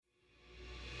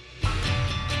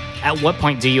At what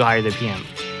point do you hire the PM?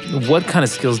 What kind of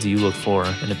skills do you look for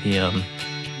in a PM?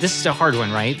 This is a hard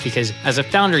one, right? Because as a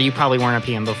founder, you probably weren't a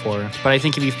PM before. But I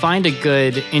think if you find a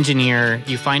good engineer,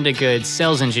 you find a good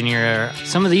sales engineer,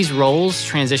 some of these roles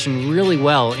transition really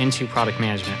well into product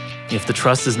management. If the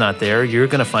trust is not there, you're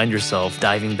going to find yourself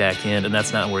diving back in, and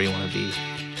that's not where you want to be.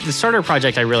 The starter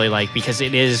project I really like because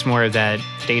it is more of that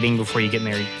dating before you get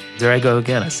married. There I go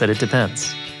again. I said it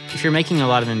depends. If you're making a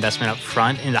lot of investment up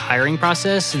front in the hiring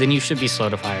process, then you should be slow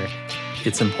to fire.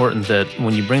 It's important that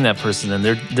when you bring that person in,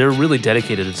 they're really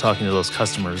dedicated to talking to those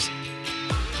customers.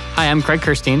 Hi, I'm Craig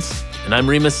Kirsteins. And I'm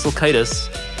Remus Silkaitis.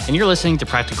 And you're listening to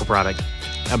Practical Product,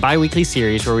 a bi-weekly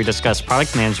series where we discuss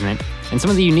product management and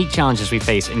some of the unique challenges we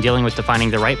face in dealing with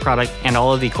defining the right product and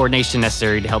all of the coordination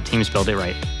necessary to help teams build it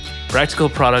right. Practical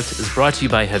Product is brought to you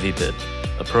by HeavyBit,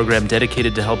 a program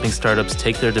dedicated to helping startups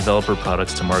take their developer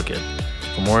products to market.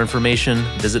 For more information,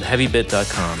 visit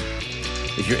heavybit.com.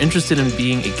 If you're interested in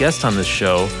being a guest on this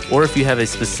show, or if you have a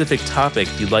specific topic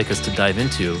you'd like us to dive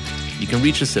into, you can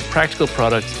reach us at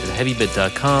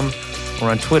practicalproduct@heavybit.com or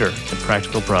on Twitter at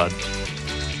practicalprod.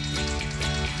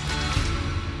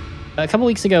 A couple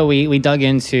weeks ago, we dug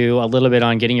into a little bit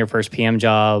on getting your first PM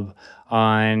job,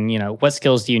 on what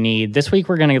skills do you need. This week,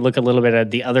 we're going to look a little bit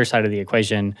at the other side of the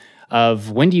equation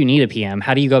of when do you need a PM?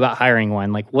 How do you go about hiring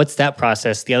one? Like, what's that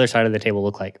process, the other side of the table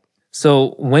look like?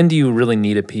 So when do you really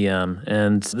need a PM?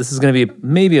 And this is going to be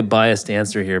maybe a biased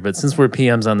answer here, but since we're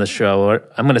PMs on the show,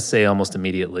 I'm going to say almost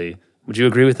immediately. Would you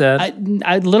agree with that?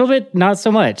 A little bit, not so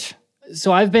much.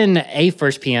 So I've been a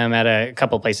first PM at a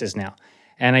couple places now.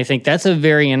 And I think that's a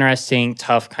very interesting,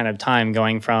 tough kind of time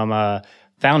going from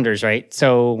founders, right?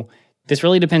 So this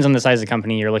really depends on the size of the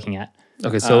company you're looking at.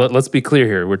 Okay, so let's be clear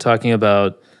here. We're talking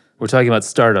about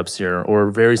startups here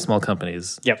or very small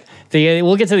companies. Yep.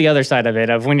 We'll get to the other side of it,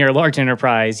 of when you're a large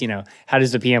enterprise, how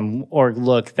does the PM org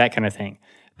look, that kind of thing.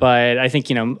 But I think,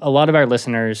 a lot of our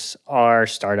listeners are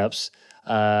startups.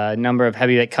 A number of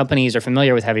HeavyBit companies are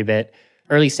familiar with HeavyBit,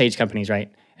 early stage companies,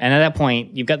 right? And at that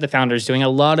point, you've got the founders doing a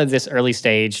lot of this early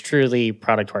stage, truly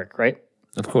product work, right?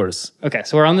 Of course. Okay,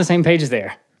 so we're on the same page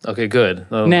there. Okay, good.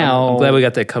 Well, now, I'm glad we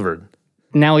got that covered.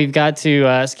 Now we've got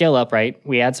to scale up, right?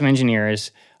 We add some engineers.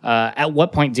 At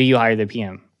what point do you hire the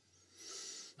PM?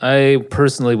 I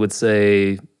personally would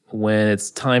say when it's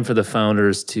time for the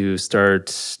founders to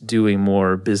start doing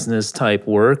more business type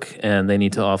work and they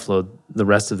need to offload the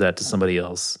rest of that to somebody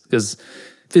else. Because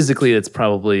physically it's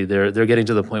probably they're getting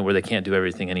to the point where they can't do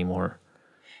everything anymore.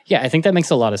 Yeah, I think that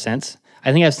makes a lot of sense.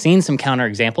 I think I've seen some counter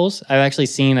examples. I've actually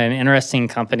seen an interesting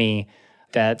company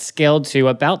that scaled to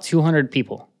about 200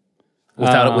 people.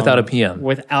 Without a PM?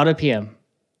 Without a PM.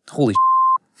 Holy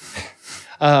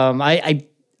I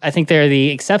think they're the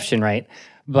exception, right?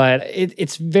 But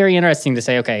it's very interesting to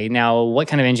say, okay, now what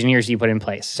kind of engineers do you put in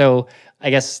place? So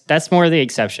I guess that's more the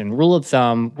exception. Rule of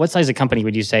thumb, what size of company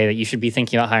would you say that you should be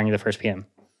thinking about hiring the first PM?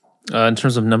 In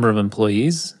terms of number of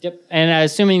employees? Yep. And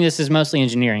assuming this is mostly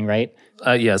engineering, right?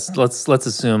 Yes. Let's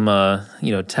assume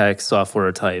tech,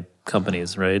 software type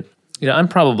companies, right? I'm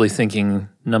probably thinking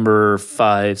number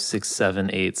 5, 6, 7,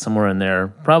 8, somewhere in there.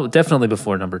 Probably definitely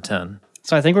before number 10.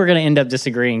 So I think we're going to end up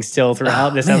disagreeing still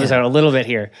throughout this episode a little bit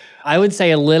here. I would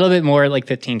say a little bit more like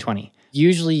 15, 20.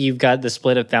 Usually you've got the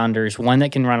split of founders, one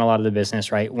that can run a lot of the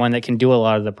business, right? One that can do a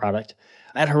lot of the product.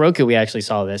 At Heroku, we actually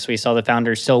saw this. We saw the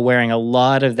founders still wearing a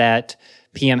lot of that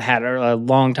PM hat a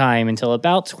long time until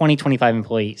about 20, 25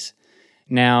 employees.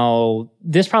 Now,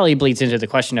 this probably bleeds into the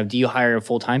question of, do you hire a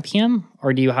full-time PM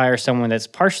or do you hire someone that's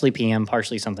partially PM,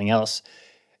 partially something else?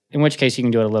 In which case you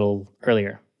can do it a little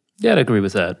earlier. Yeah, I'd agree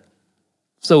with that.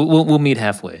 So we'll meet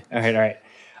halfway. All right.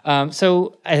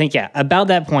 So I think, about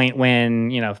that point when,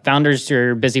 founders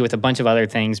are busy with a bunch of other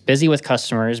things, busy with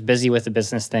customers, busy with the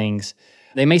business things,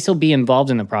 they may still be involved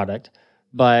in the product,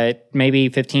 but maybe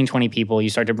 15, 20 people,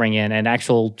 you start to bring in an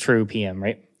actual true PM,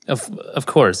 right? Of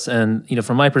course. And,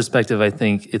 from my perspective, I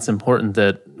think it's important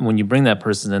that when you bring that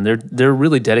person in, they're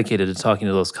really dedicated to talking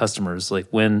to those customers. Like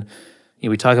when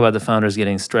we talk about the founders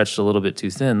getting stretched a little bit too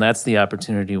thin, that's the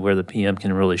opportunity where the PM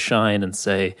can really shine and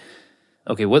say,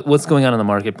 okay, what's going on in the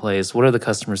marketplace? What are the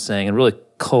customers saying? And really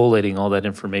collating all that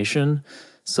information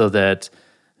so that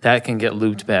can get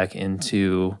looped back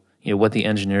into what the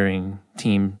engineering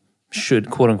team should,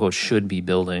 quote unquote, should be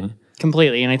building.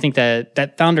 Completely. And I think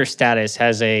that founder status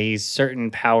has a certain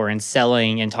power in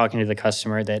selling and talking to the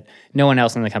customer that no one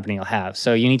else in the company will have.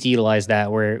 So you need to utilize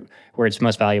that where it's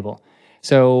most valuable.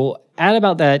 So at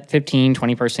about that 15,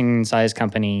 20 person size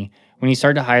company, when you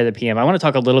start to hire the PM, I want to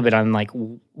talk a little bit on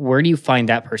where do you find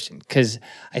that person? Because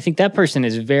I think that person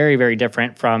is very, very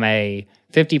different from a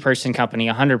 50 person company,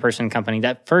 100 person company.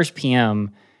 That first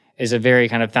PM is a very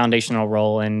kind of foundational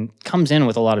role and comes in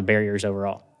with a lot of barriers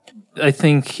overall. I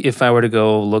think if I were to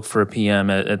go look for a PM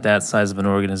at that size of an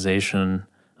organization,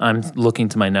 I'm looking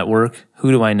to my network.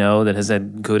 Who do I know that has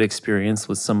had good experience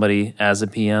with somebody as a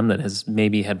PM that has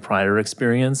maybe had prior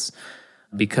experience?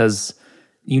 Because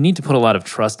you need to put a lot of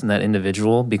trust in that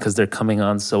individual because they're coming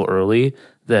on so early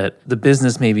that the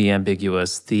business may be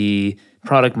ambiguous. The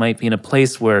product might be in a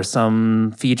place where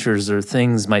some features or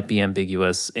things might be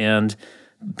ambiguous. And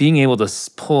being able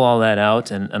to pull all that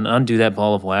out and undo that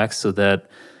ball of wax so that,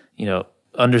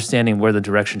 understanding where the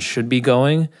direction should be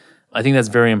going, I think that's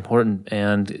very important.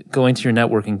 And going to your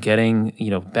network and getting,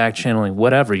 back channeling,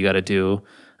 whatever you got to do,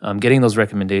 getting those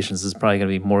recommendations is probably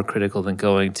going to be more critical than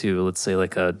going to, let's say,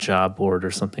 like a job board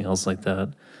or something else like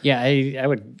that. Yeah, I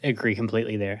would agree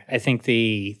completely there. I think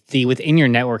the within your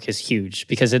network is huge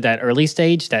because at that early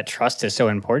stage, that trust is so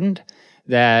important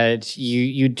that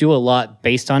you do a lot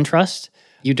based on trust.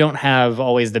 You don't have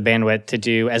always the bandwidth to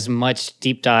do as much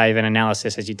deep dive and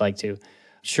analysis as you'd like to.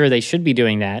 Sure, they should be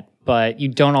doing that, but you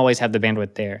don't always have the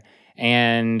bandwidth there.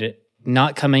 And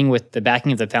not coming with the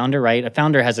backing of the founder, right? A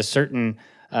founder has a certain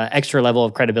extra level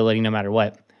of credibility no matter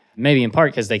what. Maybe in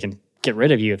part because they can get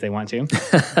rid of you if they want to,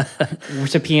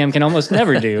 which a PM can almost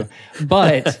never do.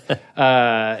 But,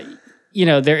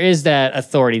 there is that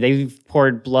authority. They've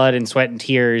poured blood and sweat and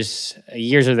tears,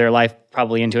 years of their life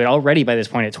probably into it already by this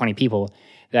point at 20 people,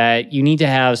 that you need to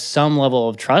have some level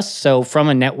of trust. So from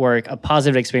a network, a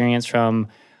positive experience from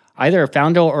either a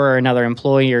founder or another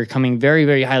employee or coming very,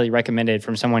 very highly recommended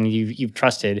from someone you've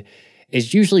trusted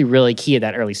is usually really key at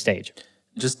that early stage.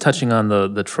 Just touching on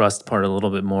the trust part a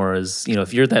little bit more is,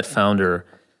 if you're that founder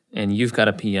and you've got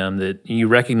a PM that you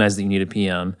recognize that you need a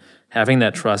PM, having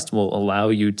that trust will allow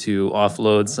you to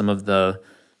offload some of the,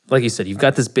 like you said, you've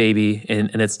got this baby and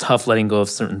it's tough letting go of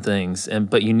certain things.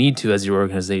 But you need to as your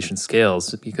organization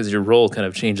scales because your role kind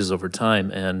of changes over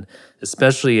time. And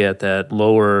especially at that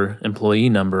lower employee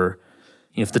number,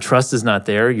 if the trust is not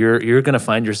there, you're going to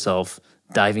find yourself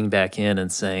diving back in and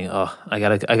saying, "Oh, I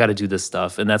gotta do this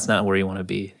stuff," and that's not where you want to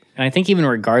be. And I think even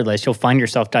regardless, you'll find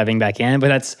yourself diving back in. But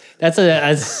that's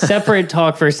a separate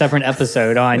talk for a separate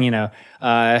episode on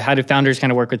how do founders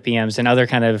kind of work with PMs and other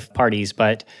kind of parties.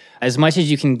 But as much as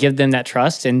you can give them that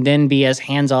trust and then be as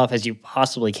hands off as you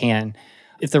possibly can.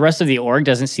 If the rest of the org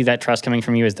doesn't see that trust coming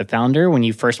from you as the founder when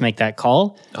you first make that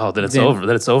call, then it's over.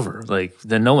 Then it's over.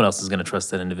 Then no one else is going to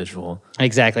trust that individual.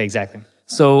 Exactly.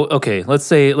 So, okay, let's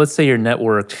say your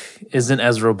network isn't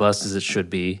as robust as it should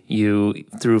be. You,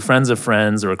 through friends of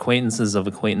friends or acquaintances of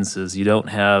acquaintances, you don't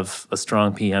have a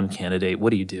strong PM candidate. What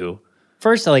do you do?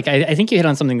 First, I think you hit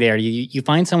on something there. You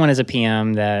find someone as a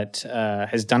PM that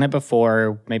has done it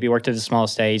before, maybe worked at a small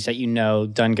stage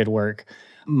that done good work.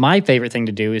 My favorite thing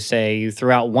to do is say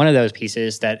throughout one of those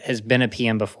pieces that has been a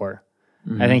PM before.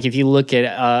 Mm-hmm. I think if you look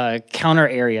at counter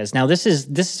areas, now this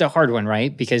is a hard one,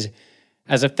 right? Because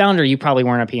as a founder, you probably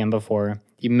weren't a PM before.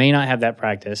 You may not have that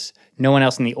practice. No one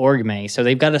else in the org may. So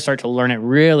they've got to start to learn it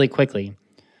really quickly.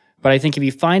 But I think if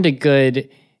you find a good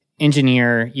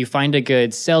engineer, you find a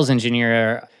good sales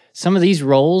engineer, some of these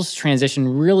roles transition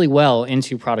really well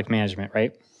into product management,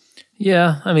 right?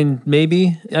 Yeah, I mean,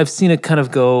 maybe. I've seen it kind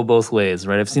of go both ways,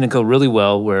 right? I've seen it go really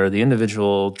well where the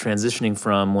individual transitioning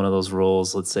from one of those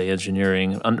roles, let's say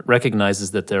engineering, recognizes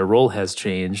that their role has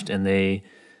changed and they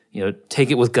take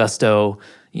it with gusto,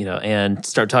 and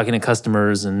start talking to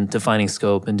customers and defining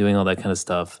scope and doing all that kind of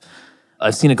stuff.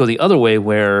 I've seen it go the other way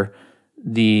where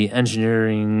the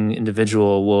engineering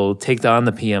individual will take on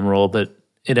the PM role, but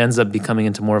it ends up becoming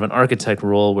into more of an architect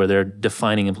role where they're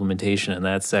defining implementation, and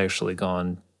that's actually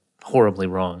gone horribly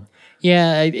wrong.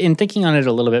 Yeah, in thinking on it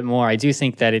a little bit more, I do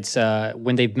think that it's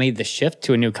when they've made the shift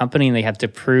to a new company and they have to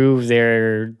prove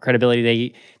their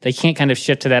credibility, they can't kind of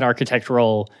shift to that architect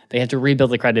role. They have to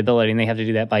rebuild the credibility, and they have to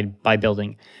do that by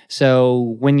building.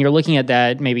 So when you're looking at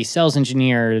that maybe sales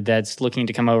engineer that's looking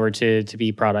to come over to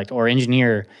be product, or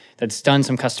engineer that's done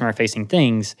some customer-facing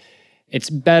things, it's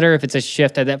better if it's a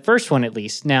shift at that first one at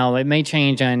least. Now, it may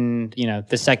change on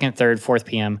the second, third, fourth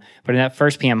PM, but in that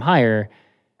first PM hire,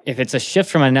 if it's a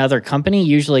shift from another company,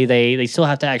 usually they still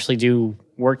have to actually do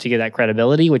work to get that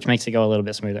credibility, which makes it go a little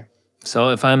bit smoother.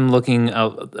 So if I'm looking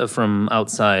out from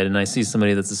outside and I see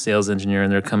somebody that's a sales engineer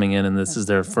and they're coming in and this is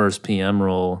their first PM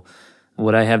role,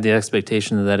 would I have the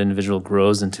expectation that individual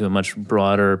grows into a much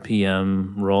broader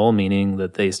PM role, meaning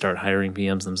that they start hiring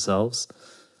PMs themselves?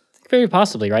 Very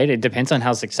possibly, right? It depends on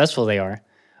how successful they are.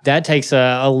 That takes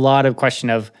a lot of question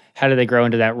of how do they grow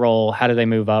into that role? How do they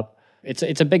move up?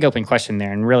 It's a big open question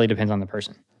there and really depends on the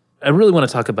person. I really want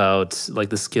to talk about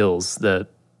the skills that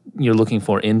you're looking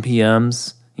for in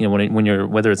PMs when you're,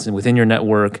 whether it's within your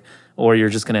network or you're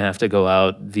just going to have to go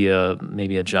out via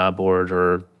maybe a job board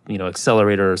or,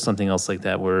 Accelerator or something else like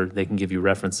that where they can give you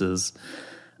references.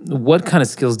 What kind of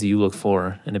skills do you look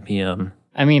for in a PM?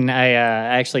 I mean, I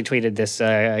actually tweeted this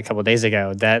a couple of days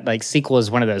ago that like SQL is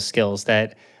one of those skills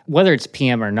that whether it's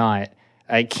PM or not,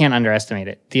 I can't underestimate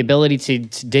it. The ability to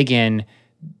dig in,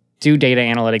 do data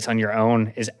analytics on your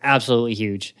own is absolutely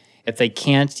huge. If they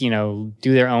can't, do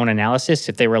their own analysis,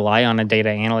 if they rely on a data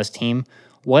analyst team,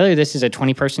 whether this is a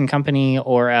 20-person company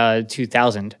or a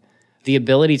 2,000, the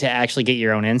ability to actually get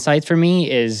your own insights for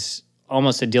me is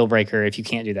almost a deal breaker if you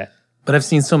can't do that. But I've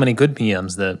seen so many good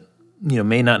PMs that,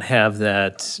 may not have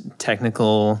that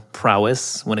technical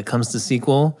prowess when it comes to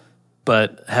SQL,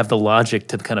 but have the logic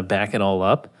to kind of back it all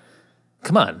up.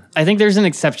 Come on. I think there's an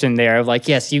exception there of like,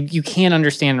 yes, you can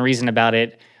understand and reason about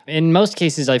it. In most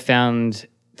cases, I found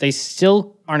they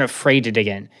still aren't afraid to dig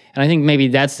in. And I think maybe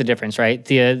that's the difference, right?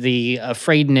 The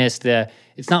afraidness,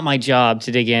 it's not my job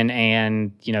to dig in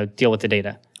and, deal with the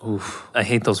data. Oof, I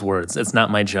hate those words. It's not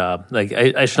my job. Like,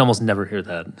 I should almost never hear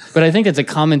that. But I think it's a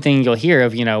common thing you'll hear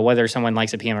of, whether someone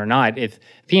likes a PM or not. If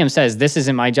PM says, this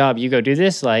isn't my job, you go do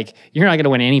this, like, you're not going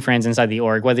to win any friends inside the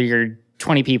org, whether you're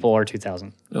 20 people or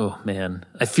 2,000. Oh, man.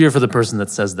 I fear for the person that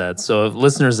says that. So if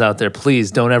listeners out there, please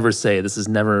don't ever say, this is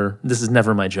never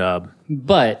my job.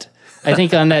 But I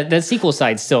think on that SQL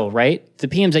side still, right? The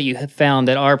PMs that you have found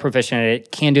that are proficient at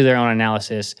it can do their own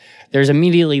analysis. There's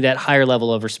immediately that higher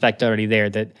level of respect already there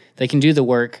that they can do the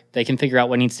work, they can figure out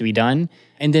what needs to be done,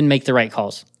 and then make the right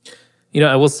calls.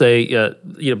 I will say,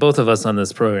 both of us on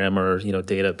this program are,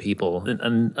 data people.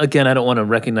 And again, I don't want to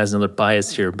recognize another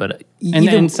bias here, but...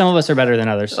 And some of us are better than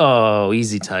others. Oh,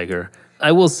 easy, Tiger.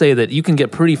 I will say that you can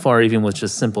get pretty far even with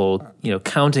just simple,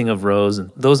 counting of rows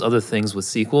and those other things with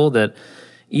SQL that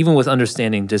even with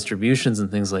understanding distributions and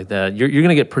things like that, you're going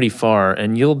to get pretty far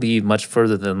and you'll be much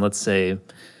further than, let's say,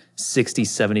 60,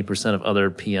 70% of other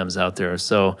PMs out there.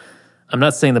 So I'm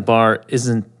not saying the bar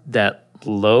isn't that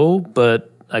low, but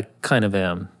I kind of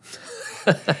am.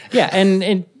 Yeah,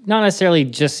 and not necessarily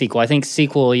just SQL. I think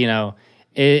SQL,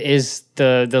 is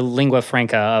the lingua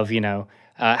franca of,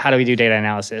 how do we do data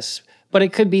analysis? But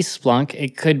it could be Splunk.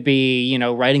 It could be,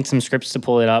 writing some scripts to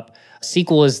pull it up.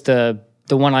 SQL is the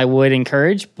one I would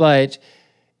encourage. But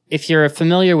if you're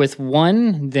familiar with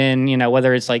one, then,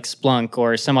 whether it's like Splunk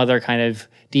or some other kind of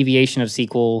deviation of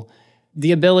SQL,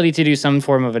 the ability to do some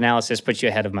form of analysis puts you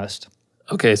ahead of most.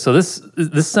 Okay, so this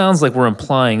sounds like we're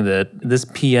implying that this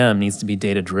PM needs to be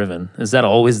data-driven. Is that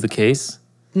always the case?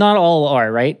 Not all are,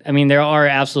 right? I mean, there are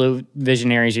absolute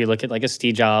visionaries. You look at like a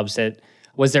Steve Jobs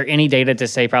was there any data to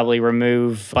say probably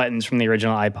remove buttons from the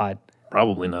original iPod?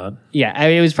 Probably not. Yeah,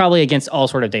 it was probably against all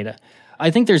sort of data.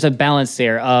 I think there's a balance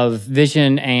there of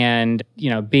vision and,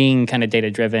 being kind of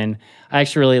data-driven. I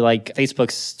actually really like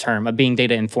Facebook's term of being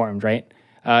data-informed, right?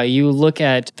 You look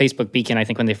at Facebook Beacon, I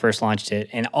think, when they first launched it,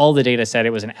 and all the data said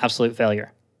it was an absolute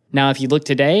failure. Now, if you look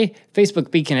today,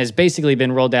 Facebook Beacon has basically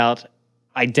been rolled out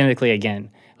identically again.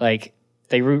 Like,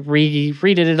 they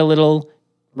redid it a little,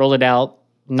 rolled it out,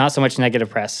 not so much negative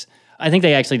press. I think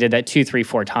they actually did that 2, 3,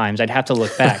 4 times. I'd have to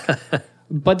look back.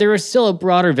 But there was still a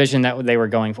broader vision that they were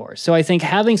going for. So I think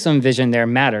having some vision there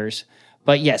matters.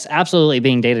 But yes, absolutely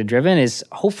being data-driven is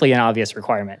hopefully an obvious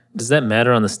requirement. Does that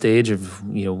matter on the stage of,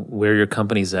 where your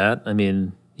company's at? I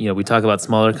mean, we talk about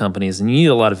smaller companies and you need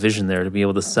a lot of vision there to be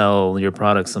able to sell your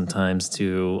products sometimes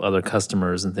to other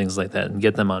customers and things like that and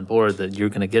get them on board that you're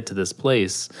going to get to this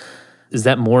place. Is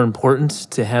that more important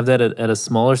to have that at a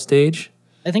smaller stage?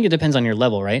 I think it depends on your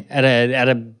level, right? At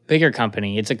a bigger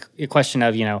company, it's a question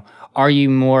of, are you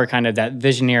more kind of that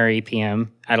visionary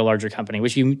PM at a larger company,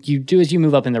 which you do as you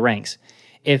move up in the ranks.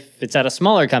 If it's at a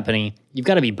smaller company, you've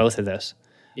got to be both of those.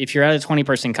 If you're at a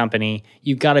 20-person company,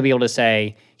 you've got to be able to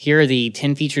say, here are the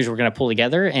 10 features we're going to pull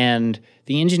together, and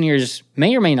the engineers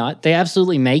may or may not, they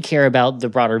absolutely may care about the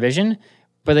broader vision,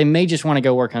 but they may just want to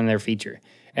go work on their feature.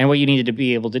 And what you needed to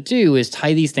be able to do is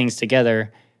tie these things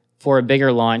together for a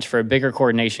bigger launch, for a bigger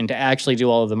coordination to actually do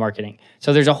all of the marketing.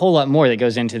 So there's a whole lot more that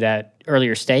goes into that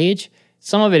earlier stage.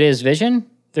 Some of it is vision.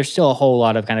 There's still a whole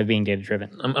lot of kind of being data-driven.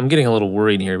 I'm getting a little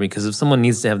worried here because if someone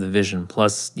needs to have the vision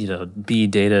plus, be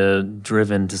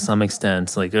data-driven to some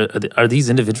extent, like are these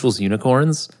individuals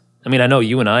unicorns? I mean, I know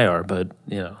you and I are, but,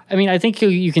 I mean, I think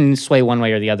you can sway one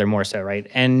way or the other more so, right?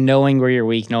 And knowing where you're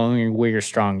weak, knowing where you're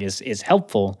strong is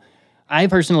helpful. I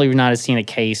personally have not seen a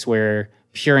case where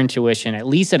pure intuition, at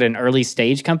least at an early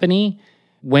stage company,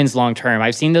 wins long term.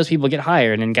 I've seen those people get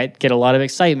hired and get a lot of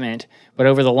excitement, but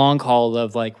over the long haul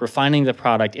of like refining the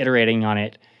product, iterating on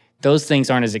it, those things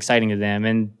aren't as exciting to them,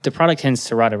 and the product tends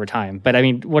to rot over time. But I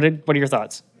mean, what are your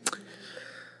thoughts?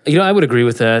 I would agree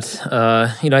with that.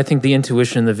 I think the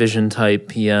intuition, the vision type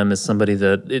PM is somebody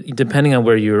that, depending on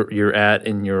where you're at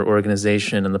in your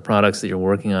organization and the products that you're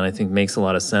working on, I think makes a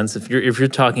lot of sense. If you're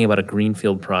talking about a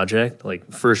greenfield project,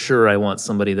 like for sure, I want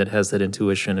somebody that has that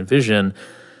intuition and vision.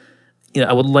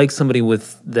 I would like somebody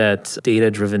with that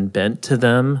data-driven bent to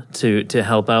them to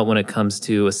help out when it comes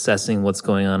to assessing what's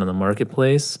going on in the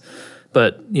marketplace.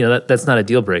 But that's not a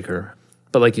deal breaker.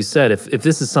 But like you said, if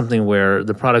this is something where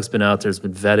the product's been out there, it's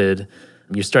been vetted,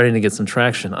 you're starting to get some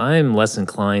traction, I'm less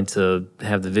inclined to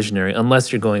have the visionary,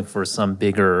 unless you're going for some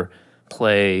bigger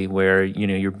play where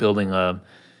you're building to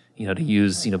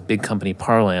use big company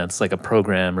parlance like a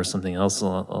program or something else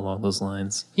along those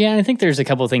lines. Yeah, I think there's a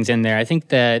couple of things in there. I think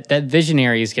that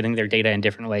visionary is getting their data in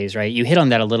different ways, right? You hit on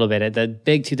that a little bit. At the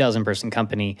big 2,000 person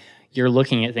company, you're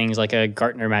looking at things like a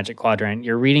Gartner Magic Quadrant.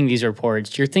 You're reading these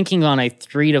reports. You're thinking on a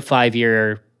 3 to 5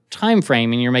 year time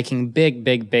frame, and you're making big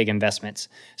investments.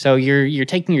 So you're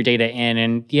taking your data in,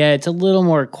 and yeah, it's a little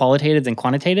more qualitative than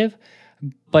quantitative,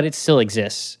 but it still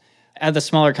exists. At the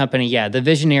smaller company, yeah, the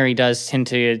visionary does tend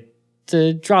to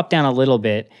drop down a little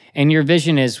bit, and your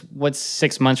vision is what's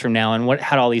 6 months from now, and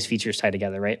how do all these features tie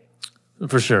together, right?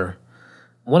 For sure.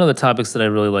 One of the topics that I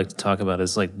really like to talk about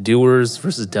is like doers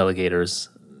versus delegators.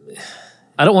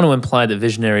 I don't want to imply that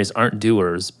visionaries aren't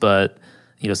doers, but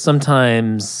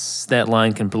sometimes that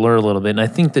line can blur a little bit, and I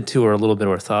think the two are a little bit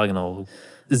orthogonal.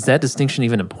 Is that distinction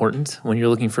even important when you're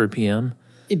looking for a PM?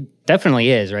 It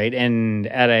definitely is, right? And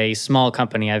at a small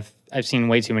company, I've seen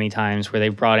way too many times where they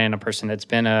brought in a person that's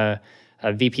been a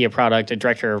VP of product, a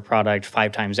director of product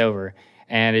 5 times over,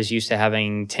 and is used to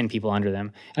having 10 people under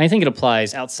them. And I think it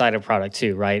applies outside of product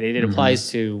too, right? It applies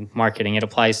to marketing. It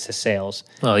applies to sales.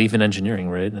 Well, even engineering,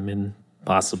 right? I mean,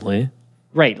 possibly.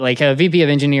 Right. Like a VP of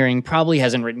engineering probably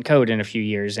hasn't written code in a few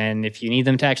years. And if you need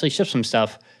them to actually ship some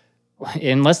stuff,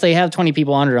 unless they have 20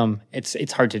 people under them,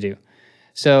 it's hard to do.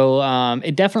 So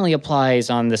it definitely applies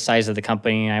on the size of the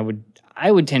company. And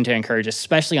I would tend to encourage,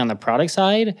 especially on the product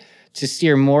side, to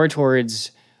steer more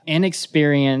towards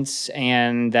inexperience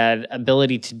and that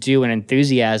ability to do and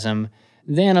enthusiasm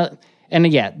than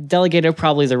delegator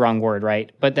probably the wrong word,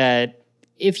 right? But that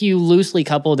if you loosely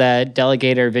couple that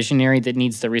delegator visionary that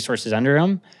needs the resources under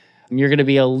them, you're going to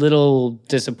be a little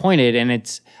disappointed. And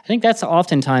I think that's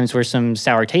oftentimes where some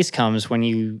sour taste comes when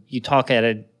you talk at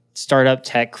a startup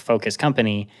tech focused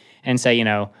company and say,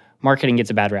 marketing gets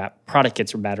a bad rap, product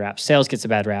gets a bad rap, sales gets a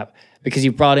bad rap, because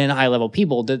you brought in high level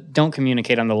people that don't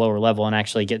communicate on the lower level and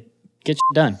actually get shit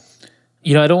done.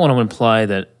 I don't want to imply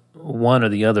that one or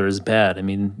the other is bad. I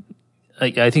mean,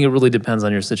 I think it really depends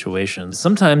on your situation.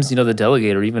 Sometimes, the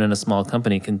delegator, even in a small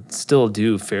company, can still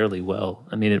do fairly well.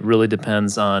 I mean, it really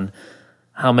depends on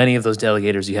how many of those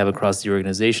delegators you have across the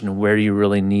organization and where you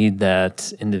really need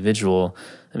that individual.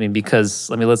 I mean, because,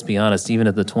 let's be honest, even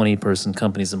at the 20-person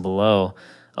companies and below,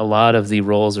 a lot of the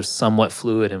roles are somewhat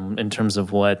fluid in terms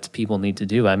of what people need to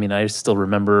do. I mean, I still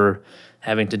remember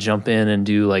having to jump in and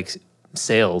do like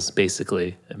sales,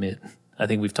 basically. I mean, I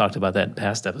think we've talked about that in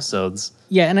past episodes.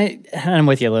 Yeah, and I'm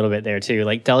with you a little bit there too.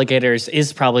 Like delegators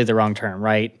is probably the wrong term,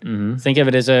 right? Mm-hmm. Think of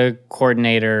it as a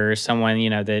coordinator or someone,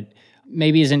 that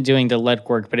maybe isn't doing the lead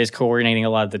work, but is coordinating a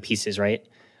lot of the pieces, right?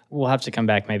 We'll have to come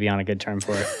back maybe on a good term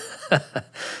for it.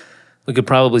 We could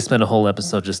probably spend a whole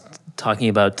episode just talking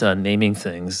about naming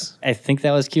things. I think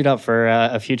that was queued up for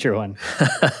a future one.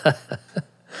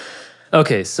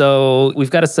 Okay, so we've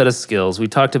got a set of skills. We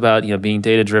talked about being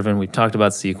data driven. We've talked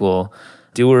about SQL,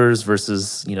 doers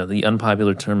versus the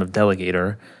unpopular term of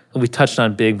delegator. We touched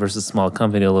on big versus small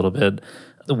company a little bit.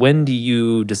 When do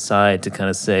you decide to kind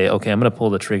of say, okay, I'm going to pull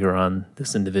the trigger on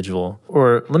this individual?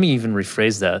 Or let me even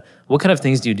rephrase that. What kind of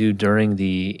things do you do during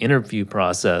the interview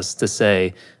process to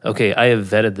say, okay, I have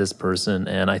vetted this person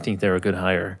and I think they're a good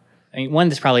hire? I mean, one,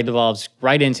 this probably devolves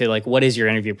right into like, what is your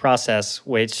interview process,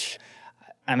 which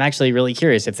I'm actually really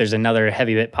curious if there's another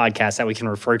Heavy Bit podcast that we can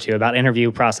refer to about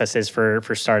interview processes for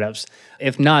startups.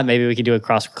 If not, maybe we could do a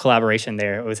cross collaboration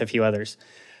there with a few others.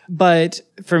 But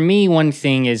for me, one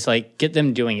thing is like, get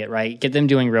them doing it, right? Get them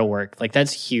doing real work. Like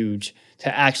that's huge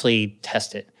to actually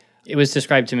test it. It was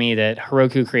described to me that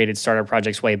Heroku created startup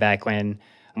projects way back when,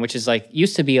 which is like,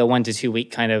 used to be a 1 to 2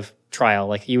 week kind of trial.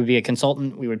 Like you would be a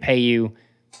consultant, we would pay you.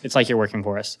 It's like you're working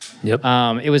for us. Yep.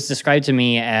 It was described to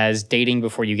me as dating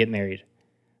before you get married.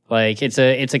 Like it's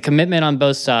a commitment on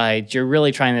both sides. You're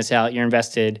really trying this out. You're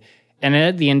invested. And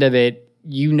at the end of it,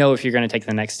 if you're going to take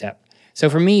the next step. So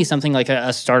for me, something like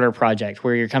a starter project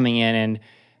where you're coming in and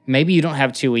maybe you don't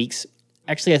have 2 weeks.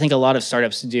 Actually, I think a lot of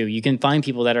startups do. You can find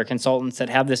people that are consultants that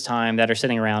have this time that are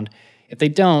sitting around. If they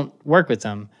don't, work with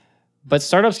them. But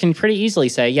startups can pretty easily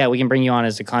say, yeah, we can bring you on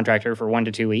as a contractor for 1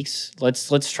 to 2 weeks.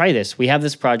 Let's try this. We have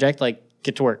this project, like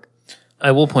get to work.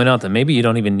 I will point out that maybe you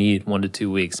don't even need 1 to 2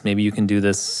 weeks. Maybe you can do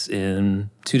this in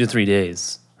 2 to 3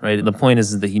 days, right? The point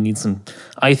is that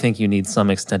I think you need some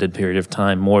extended period of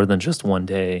time, more than just 1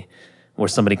 day, where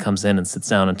somebody comes in and sits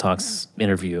down and talks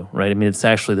interview, right? I mean, it's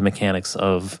actually the mechanics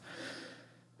of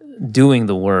doing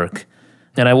the work.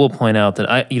 And I will point out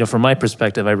that from my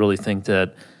perspective, I really think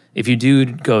that if you do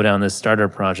go down this starter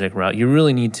project route, you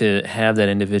really need to have that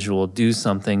individual do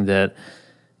something that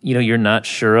you're not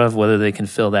sure of whether they can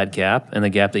fill that gap and the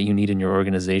gap that you need in your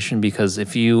organization. Because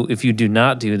if you do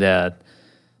not do that,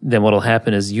 then what'll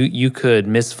happen is you could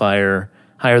misfire,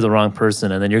 hire the wrong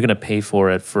person, and then you're going to pay for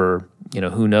it for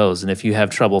who knows. And if you have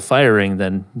trouble firing,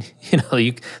 then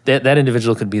that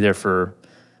individual could be there for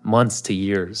months to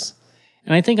years.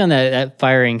 And I think on that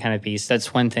firing kind of piece,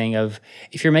 that's one thing of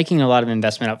if you're making a lot of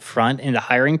investment up front in the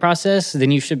hiring process, then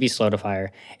you should be slow to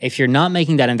fire. If you're not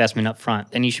making that investment up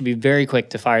front, then you should be very quick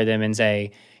to fire them and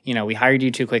say, we hired you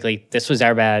too quickly. This was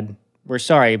our bad. We're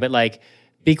sorry. But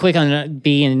be quick on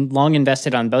being long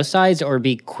invested on both sides, or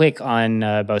be quick on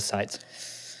both sides.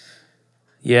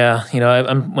 Yeah,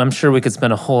 I'm sure we could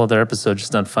spend a whole other episode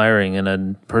just on firing,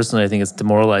 and personally, I think it's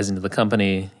demoralizing to the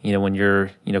company. When you're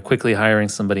quickly hiring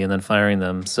somebody and then firing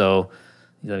them. So,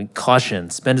 caution: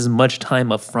 spend as much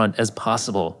time up front as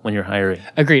possible when you're hiring.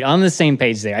 Agreed. On the same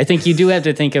page there. I think you do have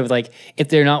to think of if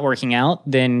they're not working out,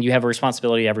 then you have a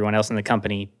responsibility to everyone else in the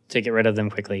company to get rid of them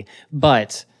quickly.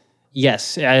 But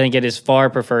yes, I think it is far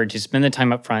preferred to spend the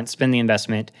time up front, spend the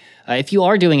investment. If you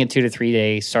are doing a 2 to 3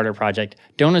 day starter project,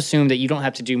 don't assume that you don't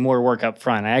have to do more work up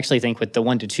front. I actually think with the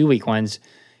 1 to 2 week ones,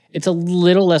 it's a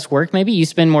little less work. Maybe you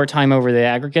spend more time over the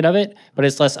aggregate of it, but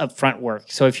it's less upfront work.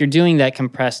 So if you're doing that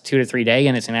compressed 2 to 3 day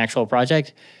and it's an actual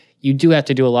project, you do have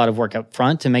to do a lot of work up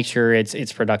front to make sure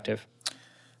it's productive.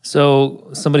 So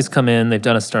somebody's come in, they've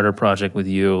done a starter project with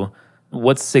you.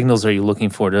 What signals are you looking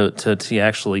for to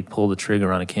actually pull the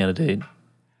trigger on a candidate?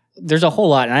 There's a whole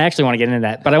lot, and I actually want to get into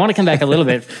that. But I want to come back a little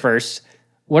bit first.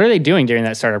 What are they doing during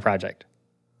that starter project?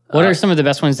 What are some of the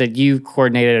best ones that you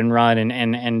coordinated and run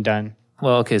and done?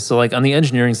 Well, okay, so on the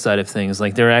engineering side of things,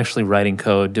 they're actually writing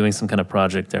code, doing some kind of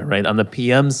project there, right? On the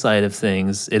PM side of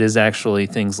things, it is actually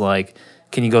things like,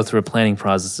 can you go through a planning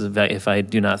process if I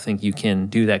do not think you can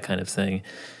do that kind of thing?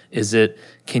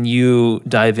 Can you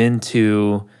dive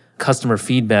into customer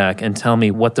feedback and tell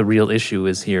me what the real issue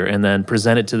is here, and then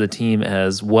present it to the team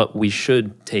as what we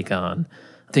should take on?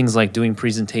 Things like doing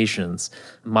presentations,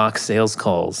 mock sales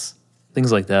calls,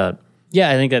 things like that.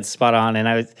 Yeah, I think that's spot on. And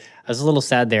I was a little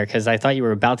sad there because I thought you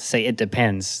were about to say "it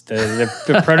depends," the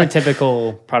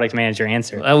prototypical product manager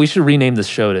answer. We should rename the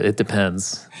show to "It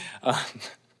Depends."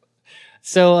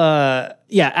 So,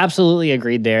 absolutely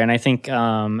agreed there. And I think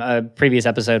a previous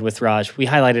episode with Raj, we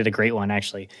highlighted a great one,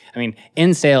 actually. I mean,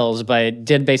 in sales, but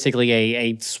did basically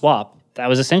a swap. That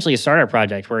was essentially a startup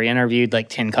project where we interviewed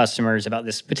 10 customers about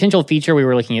this potential feature we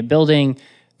were looking at building,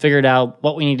 figured out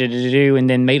what we needed to do, and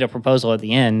then made a proposal at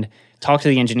the end, talked to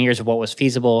the engineers of what was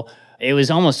feasible. It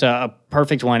was almost a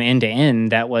perfect one end to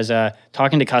end. That was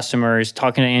talking to customers,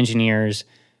 talking to engineers,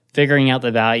 figuring out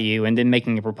the value, and then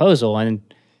making a proposal. And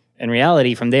in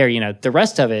reality, from there, the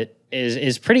rest of it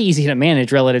is pretty easy to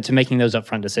manage relative to making those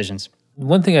upfront decisions.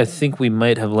 One thing I think we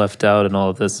might have left out in all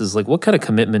of this is what kind of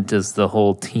commitment does the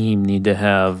whole team need to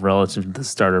have relative to the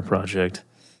starter project?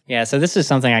 Yeah, so this is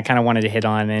something I kind of wanted to hit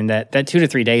on, and that 2 to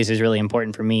 3 days is really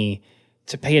important for me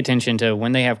to pay attention to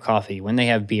when they have coffee, when they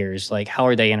have beers, how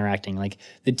are they interacting?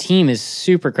 The team is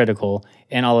super critical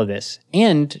in all of this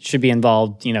and should be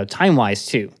involved, time-wise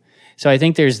too. So I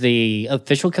think there's the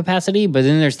official capacity, but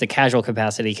then there's the casual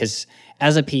capacity, because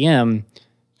as a PM,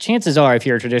 chances are if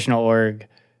you're a traditional org,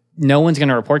 no one's going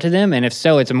to report to them, and if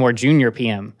so, it's a more junior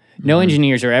PM. No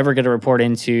engineers are ever going to report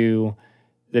into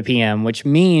the PM, which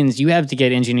means you have to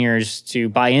get engineers to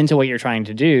buy into what you're trying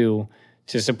to do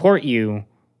to support you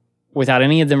without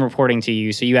any of them reporting to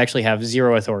you, so you actually have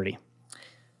zero authority.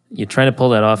 You're trying to pull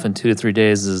that off in 2 to 3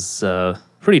 days is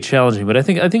pretty challenging, but I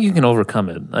think you can overcome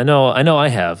it. I know I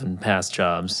have in past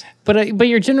jobs. But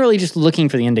you're generally just looking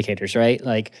for the indicators, right?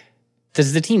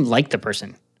 Does the team like the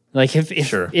person?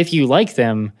 If you like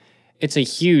them, it's a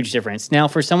huge difference. Now,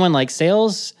 for someone like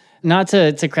sales, not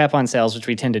to crap on sales, which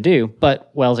we tend to do,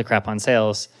 but to crap on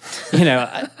sales,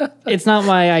 it's not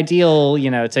my ideal,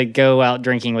 to go out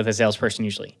drinking with a salesperson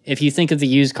usually. If you think of the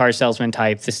used car salesman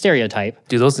type, the stereotype.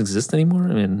 Do those exist anymore?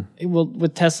 I mean, well,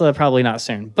 with Tesla, probably not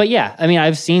soon. But yeah,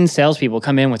 I've seen salespeople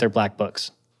come in with their black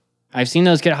books. I've seen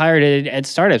those get hired at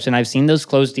startups, and I've seen those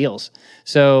close deals.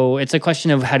 So it's a question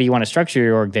of how do you want to structure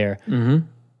your org there. Mm-hmm.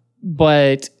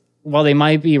 But while they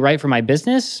might be right for my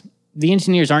business, the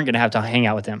engineers aren't going to have to hang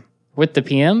out with them. With the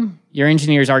PM, your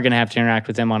engineers are going to have to interact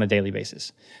with them on a daily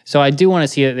basis. So I do want to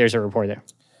see that there's a rapport there.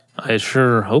 I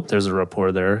sure hope there's a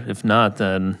rapport there. If not,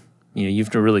 then you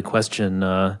have to really question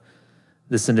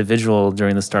this individual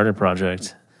during the starter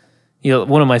project.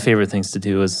 One of my favorite things to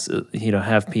do is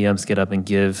have PMs get up and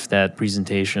give that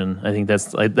presentation. I think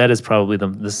that is probably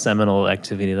the seminal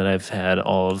activity that I've had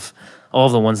all of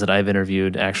the ones that I've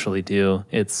interviewed actually do.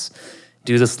 It's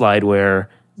do the slideware,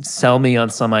 sell me on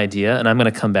some idea, and I'm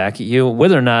going to come back at you.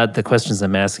 Whether or not the questions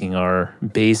I'm asking are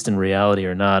based in reality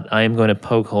or not, I am going to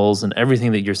poke holes in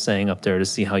everything that you're saying up there to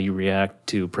see how you react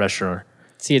to pressure.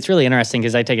 See, it's really interesting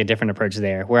because I take a different approach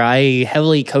there, where I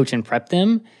heavily coach and prep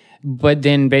them, but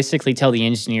then basically tell the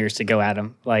engineers to go at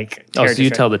them. So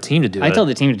you tell the team to do it? I tell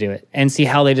the team to do it and see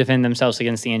how they defend themselves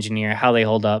against the engineer, how they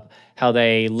hold up, how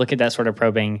they look at that sort of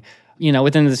probing.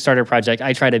 Within the starter project,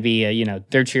 I try to be,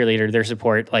 their cheerleader, their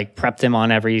support, prep them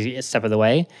on every step of the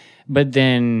way. But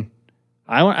then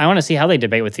I want to see how they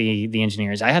debate with the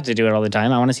engineers. I have to do it all the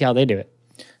time. I want to see how they do it.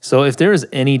 So if there is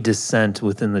any dissent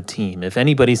within the team, if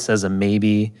anybody says a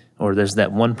maybe, or there's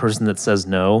that one person that says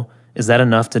no, is that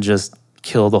enough to just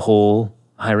kill the whole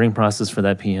hiring process for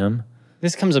that PM?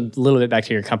 This comes a little bit back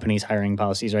to your company's hiring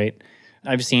policies, right?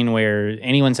 I've seen where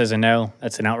anyone says a no,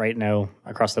 that's an outright no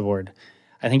across the board.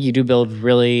 I think you do build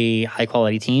really high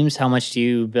quality teams. How much do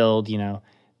you build,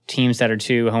 teams that are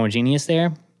too homogeneous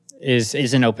there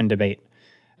is an open debate.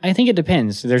 I think it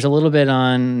depends. There's a little bit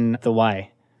on the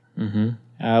why. Mm-hmm.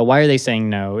 Why are they saying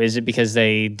no? Is it because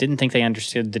they didn't think they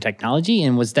understood the technology?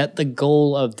 And was that the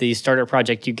goal of the starter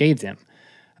project you gave them?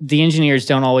 The engineers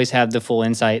don't always have the full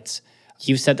insights.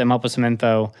 You've set them up with some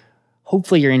info.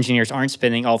 Hopefully your engineers aren't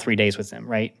spending all 3 days with them,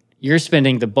 right? You're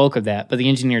spending the bulk of that, but the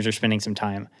engineers are spending some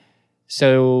time.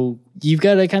 So you've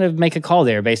got to kind of make a call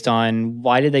there based on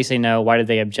why did they say no? Why did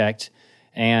they object?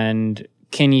 And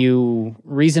can you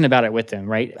reason about it with them,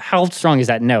 right? How strong is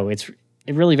that no? It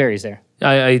really varies there.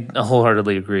 I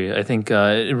wholeheartedly agree. I think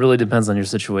it really depends on your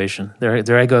situation.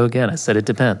 There I go again. I said it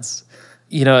depends.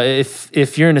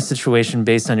 If you're in a situation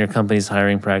based on your company's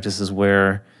hiring practices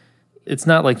where it's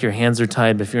not like your hands are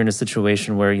tied, but if you're in a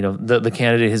situation where the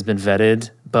candidate has been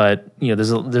vetted, but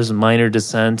there's a minor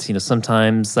dissent,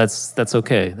 sometimes that's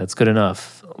okay. That's good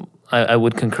enough. I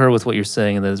would concur with what you're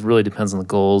saying, and that it really depends on the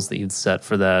goals that you'd set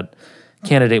for that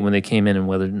candidate when they came in, and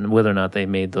whether or not they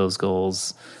made those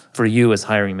goals for you as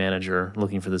hiring manager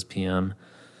looking for this PM.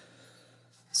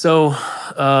 So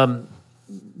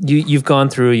you've gone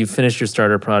through, you've finished your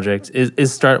starter project.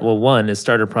 Is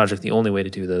starter project the only way to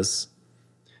do this?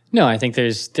 No, I think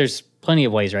there's plenty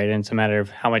of ways, right? And it's a matter of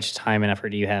how much time and effort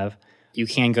do you have. You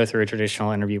can go through a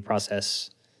traditional interview process.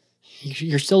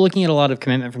 You're still looking at a lot of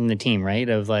commitment from the team, right?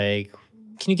 Of can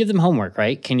you give them homework,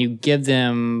 right? Can you give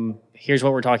them, here's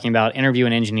what we're talking about, interview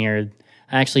an engineer.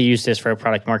 I actually used this for a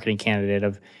product marketing candidate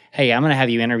of, hey, I'm going to have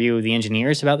you interview the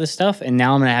engineers about this stuff, and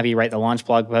now I'm going to have you write the launch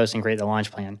blog post and create the launch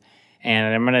plan.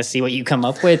 And I'm going to see what you come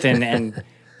up with. And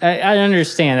I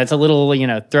understand that's a little,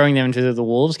 throwing them to the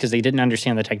wolves because they didn't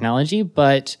understand the technology,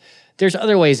 but there's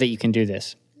other ways that you can do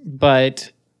this.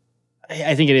 But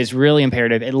I think it is really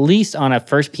imperative, at least on a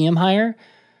first PM hire,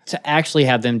 to actually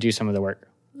have them do some of the work.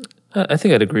 I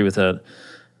think I'd agree with that.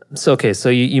 So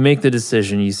you make the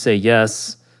decision, you say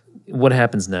yes. What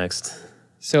happens next?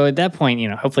 So at that point,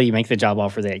 hopefully you make the job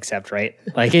offer they accept, right?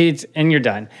 And you're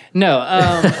done.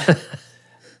 No.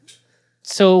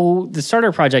 So the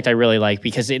starter project I really like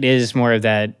because it is more of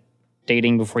that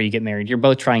dating before you get married. You're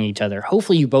both trying each other.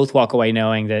 Hopefully you both walk away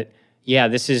knowing that, yeah,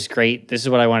 this is great. This is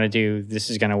what I want to do. This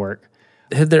is going to work.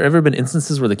 Have there ever been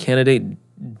instances where the candidate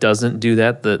doesn't do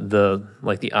that,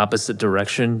 the opposite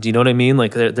direction? Do you know what I mean?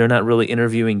 They're not really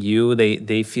interviewing you.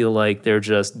 They feel like they're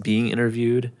just being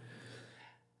interviewed.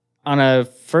 On a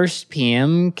first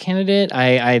PM candidate,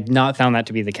 I've not found that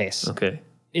to be the case. Okay.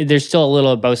 There's still a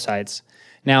little of both sides.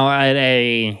 Now, at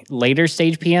a later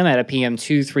stage PM, at a PM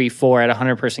 2, 3, 4, at a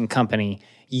 100-person company,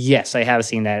 yes, I have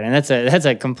seen that. And that's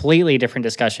a completely different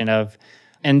discussion of,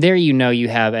 and there you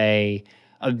have a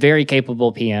very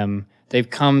capable PM. They've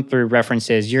come through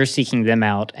references. You're seeking them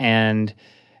out. And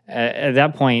at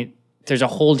that point, there's a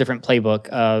whole different playbook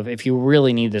of if you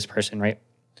really need this person, right?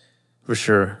 For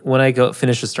sure. When I go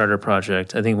finish a starter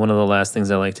project, I think one of the last things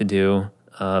I like to do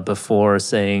before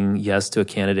saying yes to a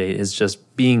candidate is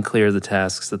just being clear of the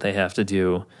tasks that they have to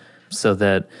do so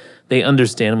that they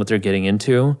understand what they're getting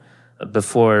into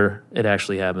before it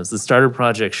actually happens. The starter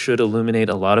project should illuminate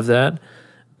a lot of that,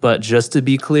 but just to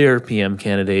be clear, PM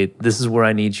candidate, this is where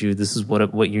I need you, this is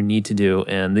what you need to do,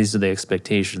 and these are the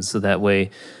expectations. So that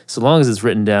way, so long as it's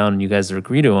written down and you guys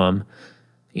agree to them,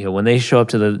 when they show up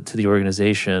to the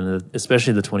organization,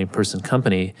 especially the 20-person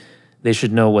company, they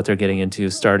should know what they're getting into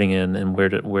starting in and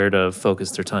where to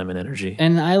focus their time and energy.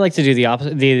 And I like to do the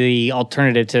opposite, the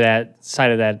alternative to that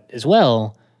side of that as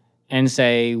well, and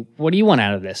say, what do you want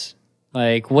out of this?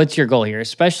 Like, what's your goal here?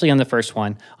 Especially on the first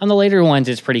one. On the later ones,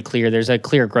 it's pretty clear. There's a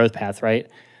clear growth path, right?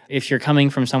 If you're coming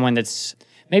from someone that's,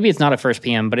 maybe it's not a first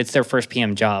PM, but it's their first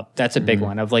PM job. That's a big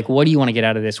one of like, what do you want to get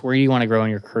out of this? Where do you want to grow in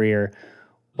your career?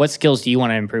 What skills do you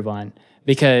want to improve on?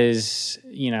 Because,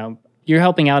 you're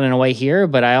helping out in a way here,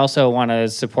 but I also want to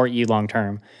support you long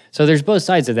term. So there's both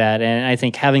sides of that. And I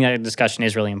think having that discussion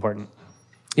is really important.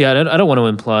 Yeah, I don't want to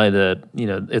imply that,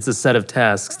 it's a set of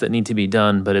tasks that need to be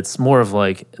done, but it's more of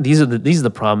like, these are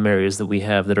the problem areas that we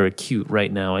have that are acute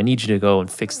right now. I need you to go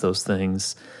and fix those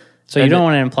things. So you don't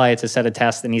want to imply it's a set of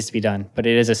tasks that needs to be done, but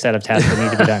it is a set of tasks that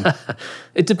need to be done.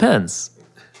 It depends.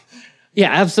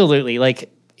 Yeah, absolutely.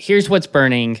 Like, here's what's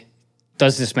burning.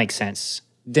 Does this make sense?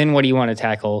 Then what do you want to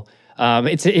tackle?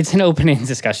 It's an open-ended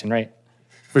discussion, right?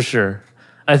 For sure.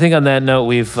 I think on that note,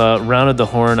 we've rounded the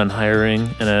horn on hiring.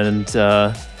 And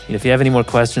if you have any more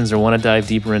questions or want to dive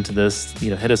deeper into this,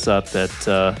 hit us up at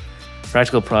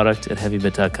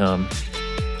practicalproduct@heavybit.com.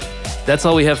 That's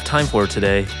all we have time for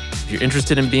today. If you're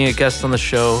interested in being a guest on the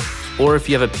show, or if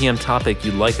you have a PM topic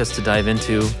you'd like us to dive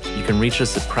into, you can reach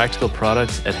us at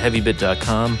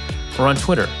practicalproduct@heavybit.com or on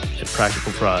Twitter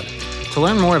 @practicalprod. To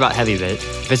learn more about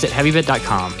HeavyBit, visit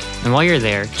heavybit.com. And while you're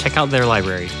there, check out their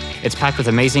library. It's packed with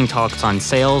amazing talks on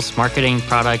sales, marketing,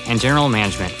 product, and general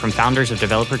management from founders of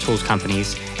developer tools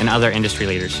companies and other industry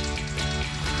leaders.